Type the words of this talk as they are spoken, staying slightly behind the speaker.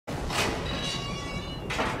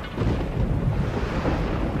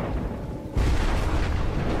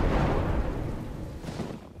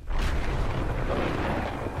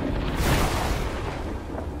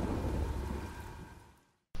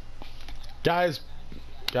Guys,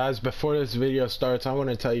 before this video starts, I want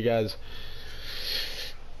to tell you guys,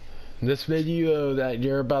 this video that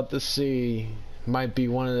you're about to see might be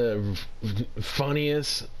one of the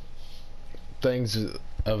funniest things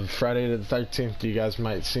of Friday the 13th you guys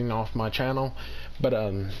might seen off my channel. But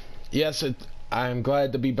yes, I'm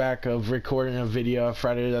glad to be back of recording a video of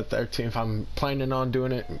Friday the 13th. I'm planning on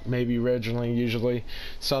doing it maybe originally, usually,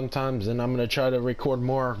 sometimes, and I'm gonna try to record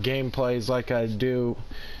more gameplays like I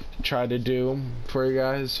try to do for you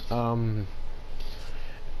guys. And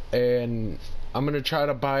I'm gonna try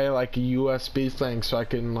to buy like a USB thing so I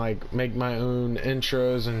can like make my own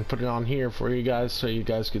intros and put it on here for you guys so you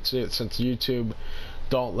guys could see it, since YouTube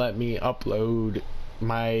don't let me upload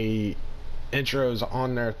my intros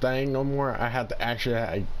on their thing no more. I have to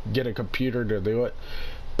actually get a computer to do it.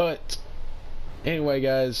 But anyway,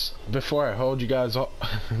 guys, before I hold you guys up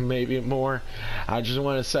maybe more, I just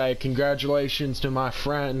want to say congratulations to my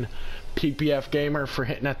friend PPF Gamer for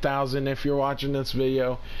hitting 1,000. If you're watching this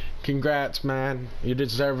video, congrats, man. You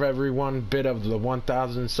deserve every one bit of the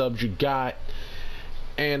 1,000 subs you got,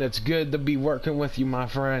 and it's good to be working with you, my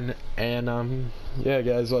friend. And yeah,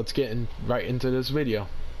 guys, let's get right into this video.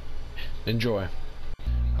 Enjoy.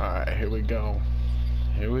 Alright, here we go.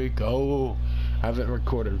 I haven't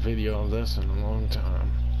recorded a video of this in a long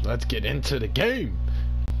time. Let's get into the game.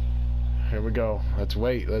 Here we go. Let's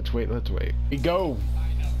wait. Here we go.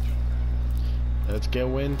 Let's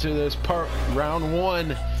go into this part. Round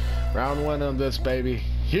one of this, baby.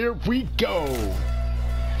 Here we go.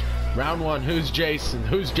 Round one. Who's Jason?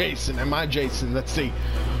 Am I Jason? Let's see.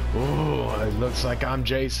 Oh, it looks like I'm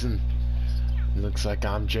Jason.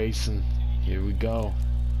 Here we go.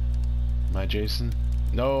 Am I Jason?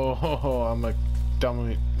 No, I'm a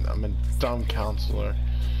dumb counselor.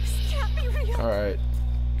 Alright.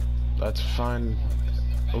 Let's find...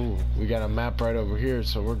 Oh, we got a map right over here,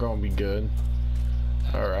 so we're gonna be good.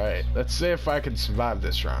 Alright, let's see if I can survive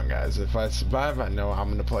this round, guys. If I survive, I know I'm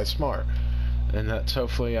gonna play smart. And that's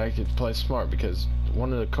hopefully I can play smart, because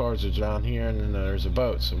one of the cars is down here and then there's a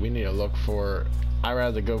boat, so we need to look for... I'd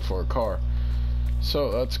rather go for a car. So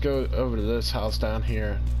let's go over to this house down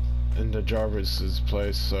here into Jarvis's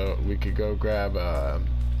place so we could go grab a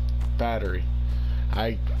battery.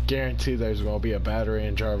 I guarantee there's gonna be a battery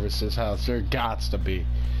in Jarvis's house. There has to be.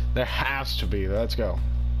 Let's go.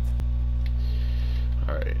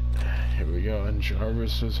 Alright, here we go in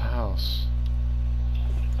Jarvis's house.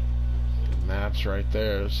 The map's right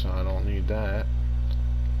there, so I don't need that.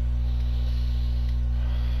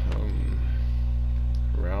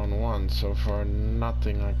 Round one, so far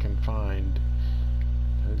nothing I can find.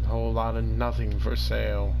 A whole lot of nothing for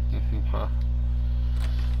sale.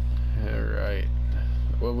 Alright,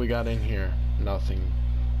 what we got in here? Nothing.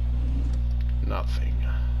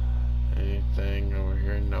 Anything over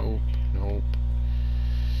here? Nope.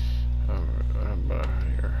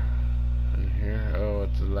 Here. In here? Oh,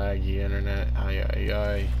 it's a laggy internet.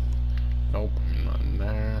 Aye. Nope, nothing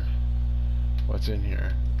there. What's in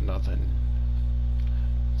here? Nothing.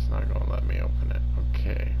 It's not gonna let me open it.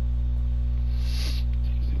 Okay.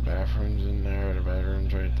 The bathroom's in there. The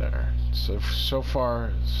bedroom's right there. So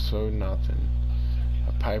far, so nothing.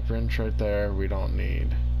 A pipe wrench right there. We don't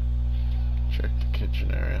need. Check the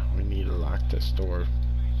kitchen area. We need to lock this door,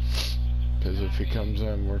 because if he comes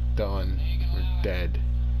in, we're done. We're dead.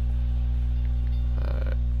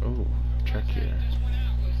 Oh, check here.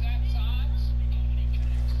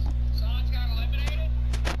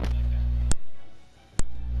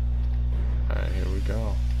 Alright, here we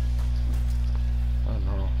go. Oh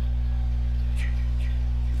no.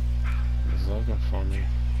 He's looking for me.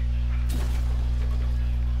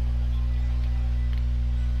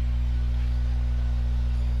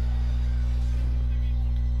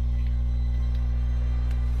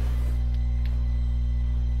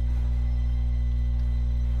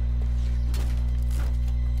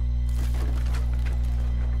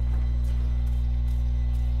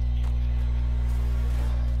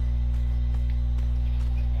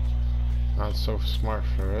 Not so smart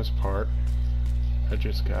for this part. I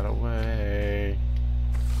just got away.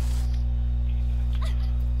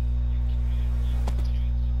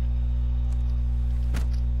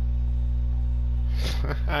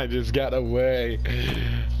 I just got away.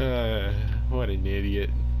 What an idiot.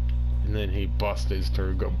 And then he busted his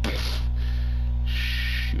through, go poof.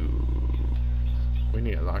 Shoot. We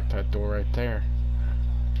need to lock that door right there.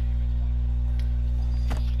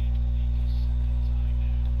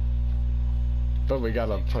 But we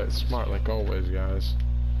gotta play it smart like always, guys.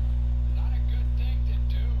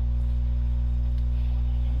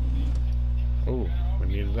 Oh, we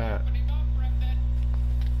need that.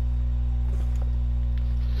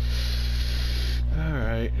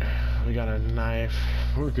 we got a knife.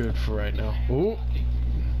 We're good for right now. Ooh,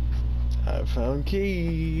 I found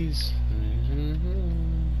keys.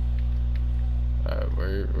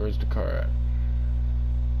 Alright, where's the car at?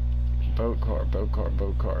 Boat car.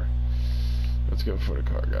 Let's go for the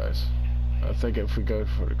car, guys. I think if we go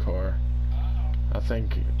for the car, I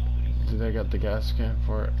think, do they got the gas can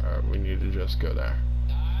for it? Alright, we need to just go there.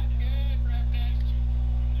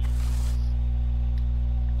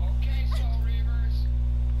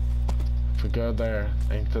 If we go there,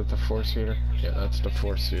 ain't that the 4-seater? Yeah, that's the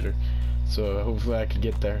 4-seater. So hopefully I can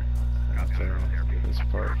get there after this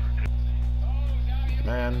part.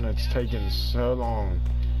 Man, it's taking so long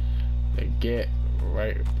to get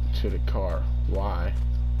right to the car. Why?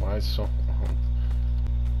 Why so long?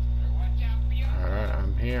 Alright,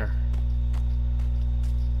 I'm here.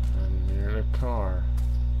 I'm near the car.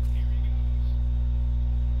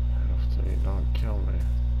 Hopefully you don't kill me.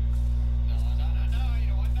 You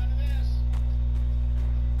don't want none of this.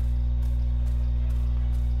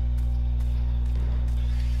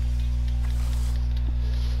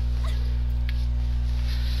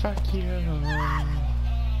 Fuck you.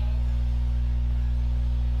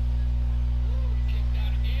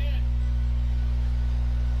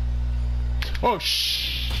 Oh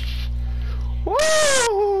shh!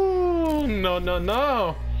 Woo! No, no,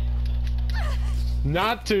 no!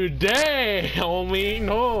 Not today, homie.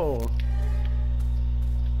 No.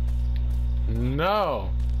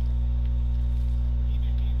 No.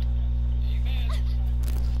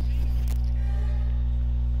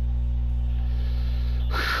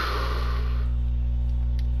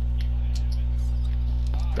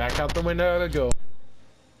 Back out the window to go.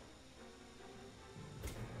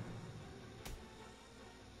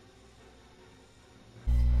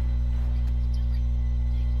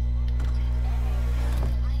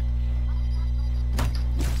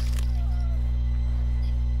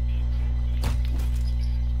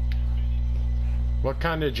 What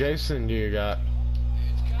kind of Jason do you got?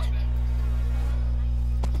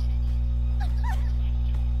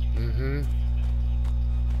 Mm-hmm.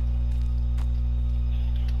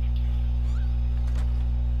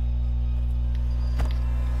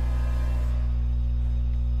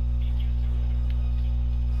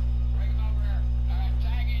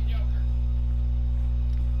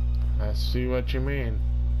 I see what you mean.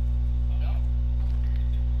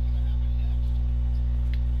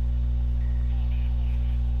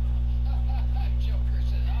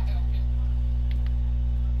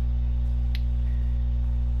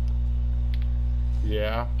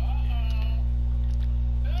 Yeah.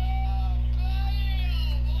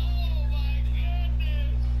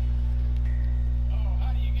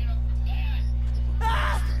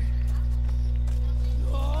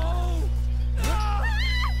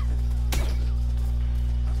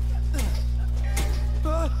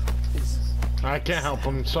 I can't help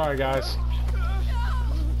him. Sorry, guys.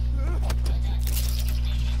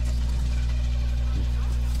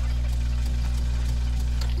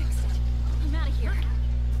 I'm out of here.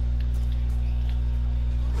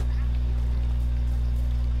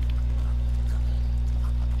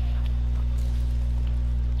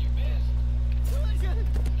 You missed.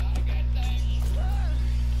 Not a good thing.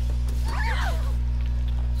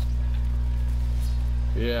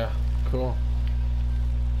 Yeah, cool.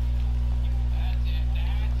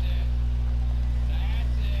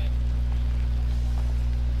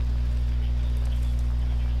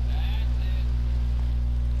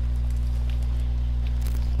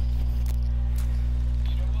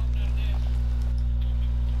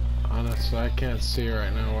 Honestly, I can't see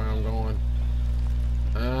right now where I'm going.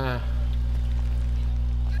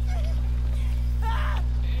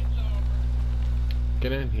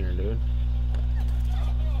 Get in here, dude.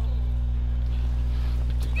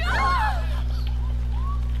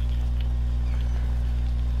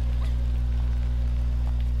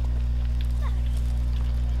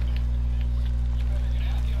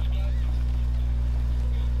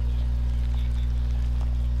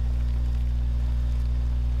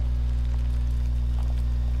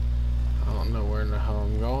 I don't know where the hell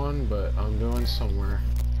I'm going, but I'm going somewhere.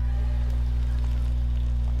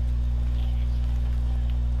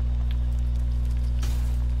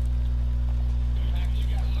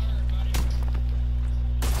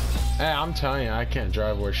 Hey, I'm telling you, I can't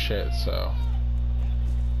drive worth shit, so.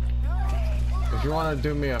 If you want to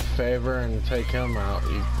do me a favor and take him out,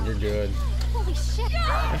 you're good. Holy shit!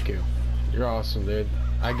 Thank you. You're awesome, dude.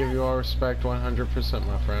 I give you all respect 100%,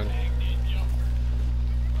 my friend.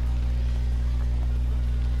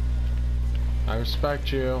 I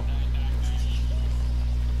respect you.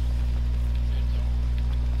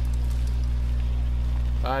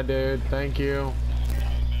 Bye, dude. Thank you.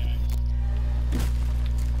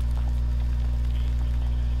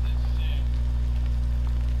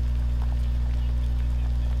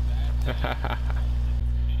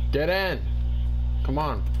 Get in. Come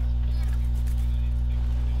on.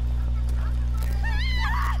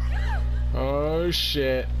 Oh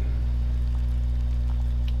shit.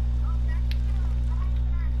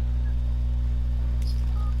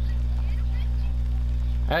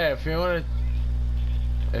 Hey, if you want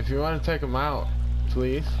to take him out,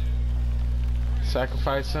 please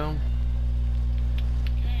sacrifice him.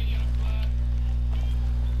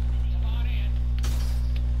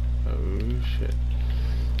 Oh shit.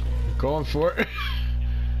 Going for it.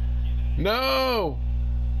 No!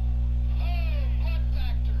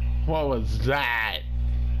 What was that?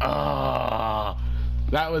 Oh,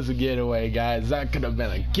 that was a getaway, guys. That could have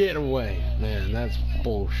been a getaway. Man, that's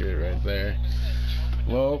bullshit right there.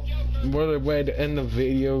 Well, what a way to end the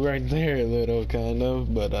video right there, a little kind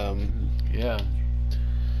of. But, yeah.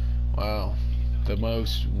 Wow. The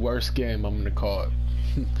worst game, I'm gonna call it.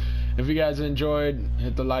 If you guys enjoyed,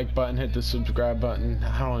 hit the like button, hit the subscribe button.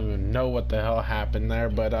 I don't even know what the hell happened there,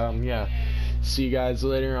 but yeah. See you guys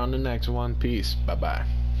later on the next one. Peace. Bye bye.